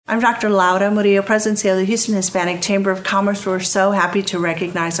I'm Dr. Laura Murillo, President of the Houston Hispanic Chamber of Commerce. We're so happy to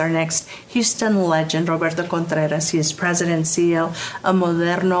recognize our next Houston legend, Roberto Contreras. He is President and CEO of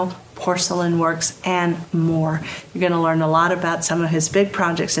Moderno Porcelain Works and more. You're going to learn a lot about some of his big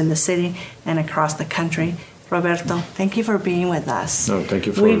projects in the city and across the country. Roberto, thank you for being with us. No, thank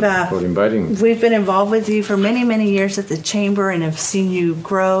you for inviting me. We've been involved with you for many, many years at the Chamber and have seen you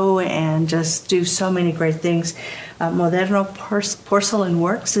grow and just do so many great things. Moderno Porcelain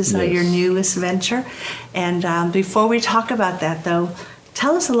Works is your newest venture. And before we talk about that, though,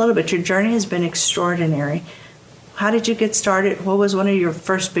 tell us a little bit. Your journey has been extraordinary. How did you get started? What was one of your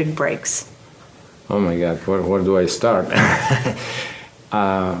first big breaks? Oh, my God. Where do I start?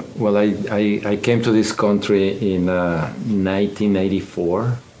 Well, I came to this country in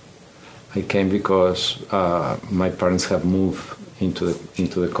 1984. I came because my parents have moved into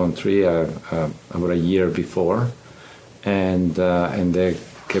the country about a year before, and they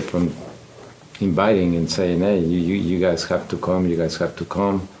kept on inviting and saying, "Hey, you guys have to come. You guys have to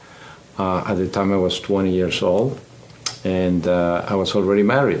come." At the time, I was 20 years old, and I was already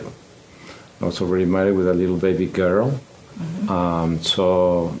married. I was already married with a little baby girl. Mm-hmm.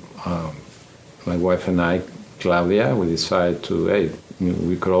 So my wife and I, Claudia, we decided to, hey,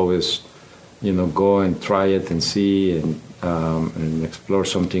 we could always, go and try it and see and explore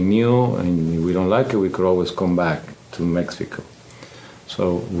something new. And if we don't like it, we could always come back to Mexico.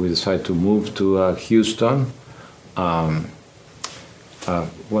 So we decided to move to Houston. When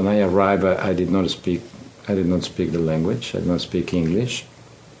I arrived, I did not speak the language. I did not speak English.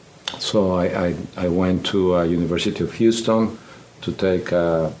 So I went to University of Houston to take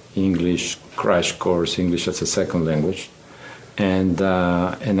English crash course, English as a second language, and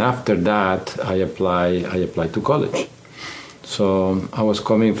after that I applied to college. So I was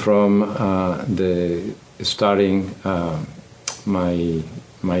coming from starting my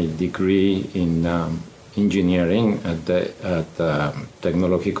degree in engineering at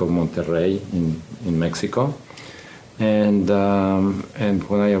Tecnológico Monterrey in Mexico. And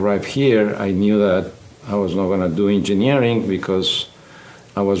when I arrived here, I knew that I was not going to do engineering because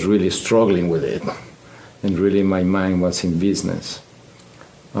I was really struggling with it, and really my mind was in business.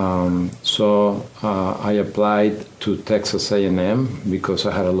 So I applied to Texas A&M because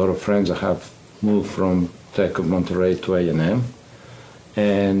I had a lot of friends that have moved from Tech of Monterrey to A&M,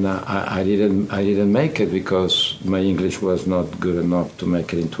 and I didn't make it because my English was not good enough to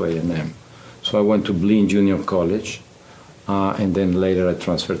make it into A&M. So I went to Blinn Junior College. And then later I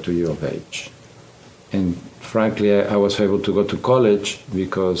transferred to EOH. And frankly, I was able to go to college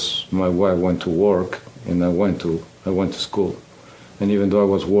because my wife went to work and I went to school. And even though I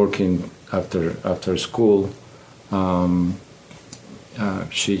was working after school,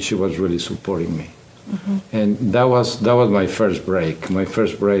 she was really supporting me. Mm-hmm. And that was my first break. My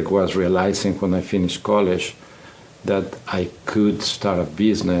first break was realizing when I finished college that I could start a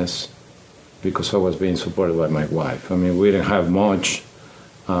business because I was being supported by my wife. I mean, we didn't have much,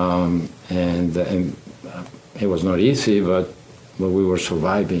 and it was not easy, but we were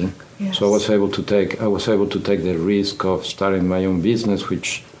surviving. Yes. So I was able to take the risk of starting my own business,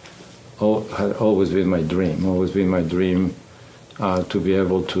 which had always been my dream. To be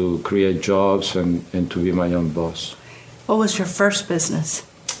able to create jobs and to be my own boss. What was your first business?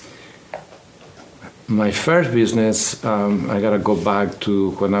 My first business, I gotta go back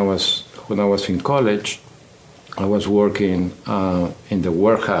to when I was in college. I was working in the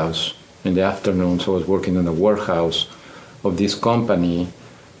warehouse in the afternoons. I was working in the warehouse of this company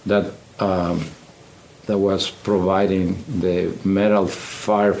that was providing the metal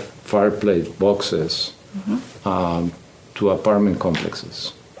fireplace boxes to apartment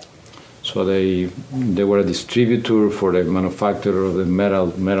complexes. So they were a distributor for the manufacturer of the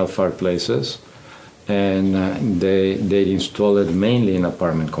metal fireplaces. And they installed it mainly in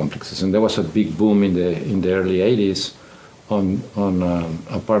apartment complexes. And there was a big boom in the early 80s on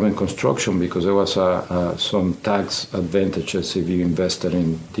apartment construction because there was some tax advantages if you invested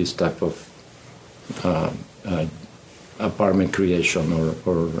in this type of apartment creation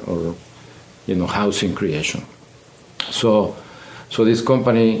or housing creation. So this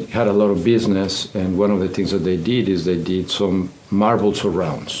company had a lot of business, and one of the things that they did is they did some marble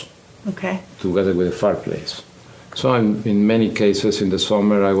surrounds. Okay. Together with the fireplace. So in many cases in the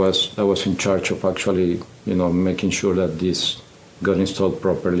summer, I was in charge of actually, making sure that this got installed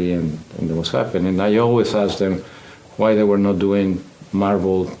properly and it was happening. And I always asked them why they were not doing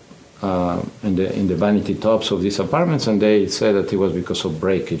marble in the vanity tops of these apartments, and they said that it was because of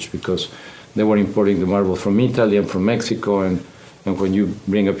breakage, because they were importing the marble from Italy and from Mexico, and when you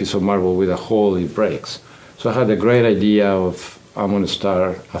bring a piece of marble with a hole, it breaks. So I had a great idea of I'm going to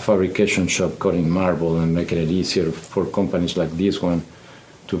start a fabrication shop cutting marble and making it easier for companies like this one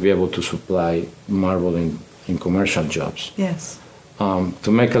to be able to supply marble in commercial jobs. Yes.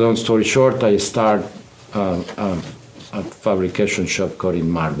 To make a long story short, I start a fabrication shop cutting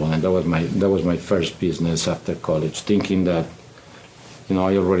marble, and that was my first business after college, thinking that,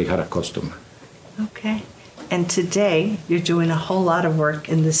 I already had a customer. Okay. And today, you're doing a whole lot of work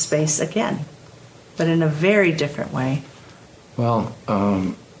in this space again, but in a very different way. Well,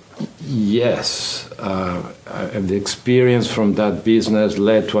 yes. The experience from that business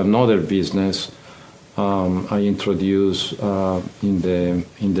led to another business I introduced in the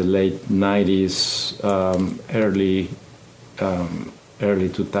late 90s, early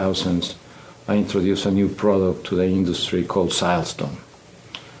 2000s. I introduced a new product to the industry called silestone.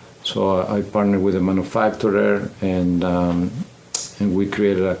 So I partnered with a manufacturer, and we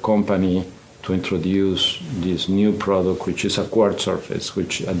created a company to introduce this new product, which is a quartz surface,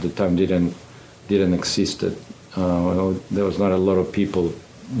 which at the time didn't exist. There was not a lot of people,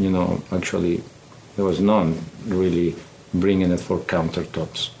 actually, there was none really bringing it for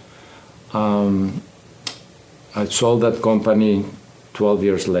countertops. I sold that company 12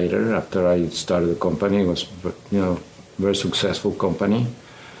 years later after I started the company. It was, very successful company.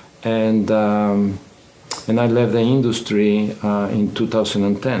 And I left the industry in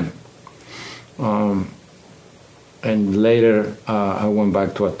 2010. And later, I went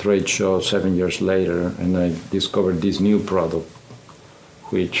back to a trade show 7 years later, and I discovered this new product,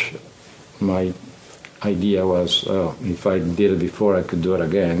 which my idea was, if I did it before, I could do it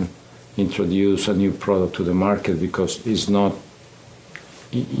again, introduce a new product to the market, because it's not,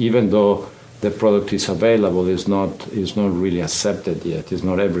 even though the product is available, it's not really accepted yet. It's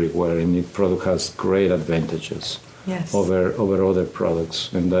not everywhere, and the product has great advantages. Yes. over other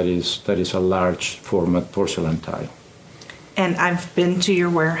products, and that is a large format porcelain tile. And I've been to your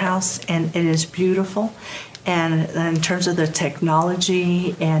warehouse, and it is beautiful. And in terms of the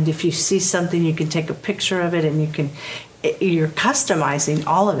technology, and if you see something, you can take a picture of it, and you're customizing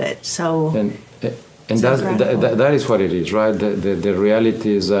all of it. So and that is what it is, right? The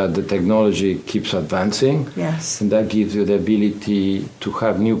reality is that the technology keeps advancing. Yes. And that gives you the ability to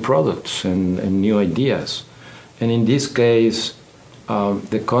have new products and new ideas. And in this case,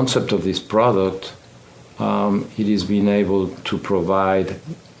 the concept of this product, it is being able to provide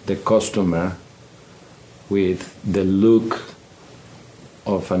the customer with the look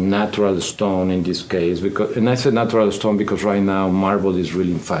of a natural stone in this case. And I say natural stone because right now marble is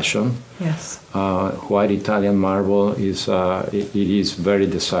really in fashion. Yes. White Italian marble is very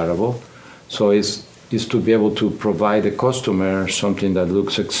desirable. So it's to be able to provide the customer something that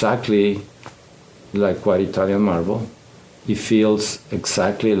looks exactly like white Italian marble. It feels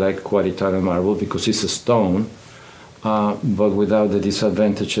exactly like white Italian marble because it's a stone, but without the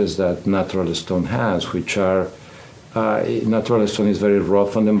disadvantages that natural stone has, which are, natural stone is very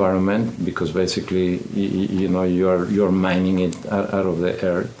rough on the environment because basically, you're mining it out of the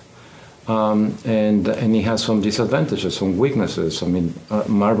earth. And it has some disadvantages, some weaknesses. I mean,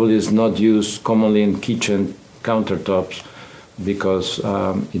 marble is not used commonly in kitchen countertops because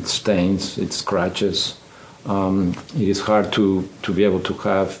it stains, it scratches. It is hard to be able to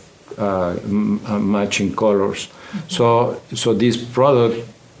have matching colors. So this product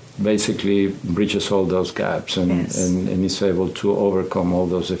basically bridges all those gaps and is able to overcome all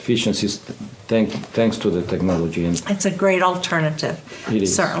those efficiencies thanks to the technology. And it's a great alternative, it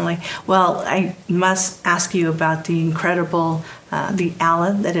is. Certainly. Well, I must ask you about the incredible, the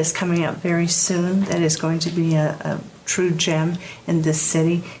Allen that is coming up very soon, that is going to be a true gem in this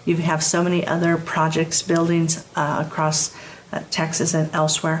city. You have so many other projects, buildings across Texas and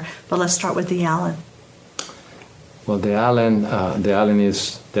elsewhere, but let's start with the Allen. Well, the Allen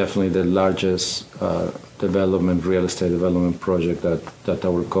is definitely the largest real estate development project that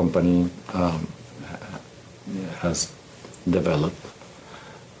our company has developed.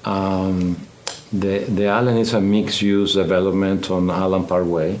 The Allen is a mixed-use development on Allen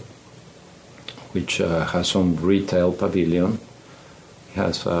Parkway, which has some retail pavilion. It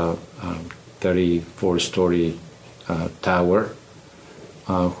has a 34-story tower,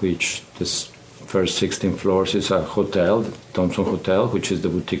 which this first 16 floors is a hotel, Thompson Hotel, which is the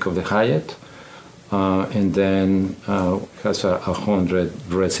boutique of the Hyatt, and then has 100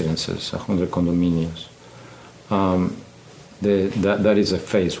 residences, 100 condominiums. That is a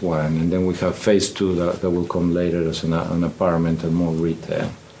phase one, and then we have phase two that will come later as an apartment and more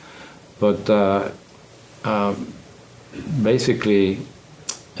retail. But basically,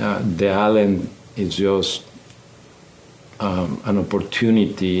 the Allen is just an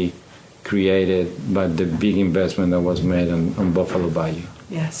opportunity created by the big investment that was made on Buffalo Bayou.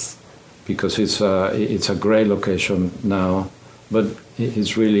 Yes. Because it's a great location now, but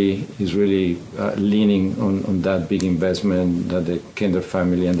it's really leaning on that big investment that the Kinder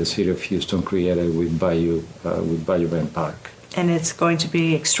family and the city of Houston created with Bayou Bend Park. And it's going to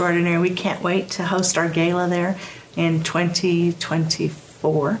be extraordinary. We can't wait to host our gala there in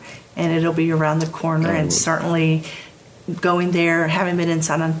 2024, and it'll be around the corner. And certainly going there, having been in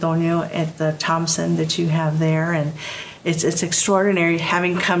San Antonio at the Thompson that you have there, and it's extraordinary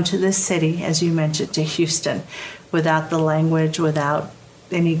having come to this city, as you mentioned, to Houston, without the language, without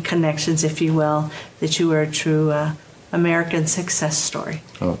any connections, if you will, that you are a true American success story.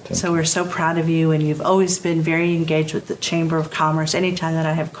 Oh, so we're so proud of you, and you've always been very engaged with the Chamber of Commerce. Anytime that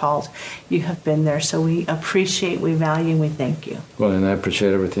I have called, you have been there. So we appreciate, we value, and we thank you. Well, and I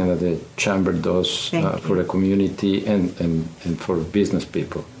appreciate everything that the Chamber does for the community and for business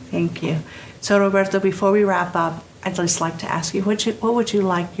people. Thank you. So Roberto, before we wrap up, I'd just like to ask you, what would you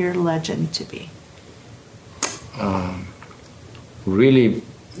like your legend to be? Really,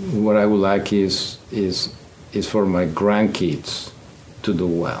 what I would like is for my grandkids to do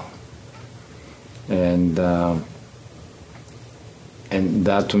well, and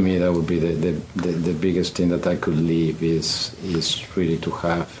that to me, that would be the biggest thing that I could leave is really to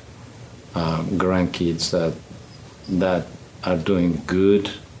have grandkids that are doing good,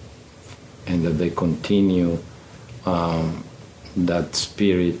 and that they continue that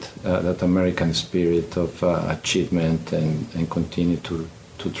spirit, that American spirit of achievement, and continue to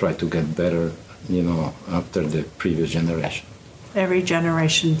try to get better, after the previous generation. Every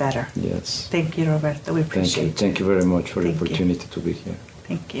generation better. Yes. Thank you, Roberto. We appreciate it. Thank you very much for the opportunity to be here.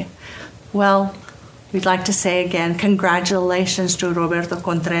 Thank you. Well, we'd like to say again, congratulations to Roberto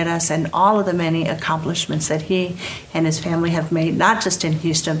Contreras and all of the many accomplishments that he and his family have made, not just in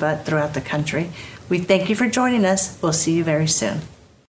Houston, but throughout the country. We thank you for joining us. We'll see you very soon.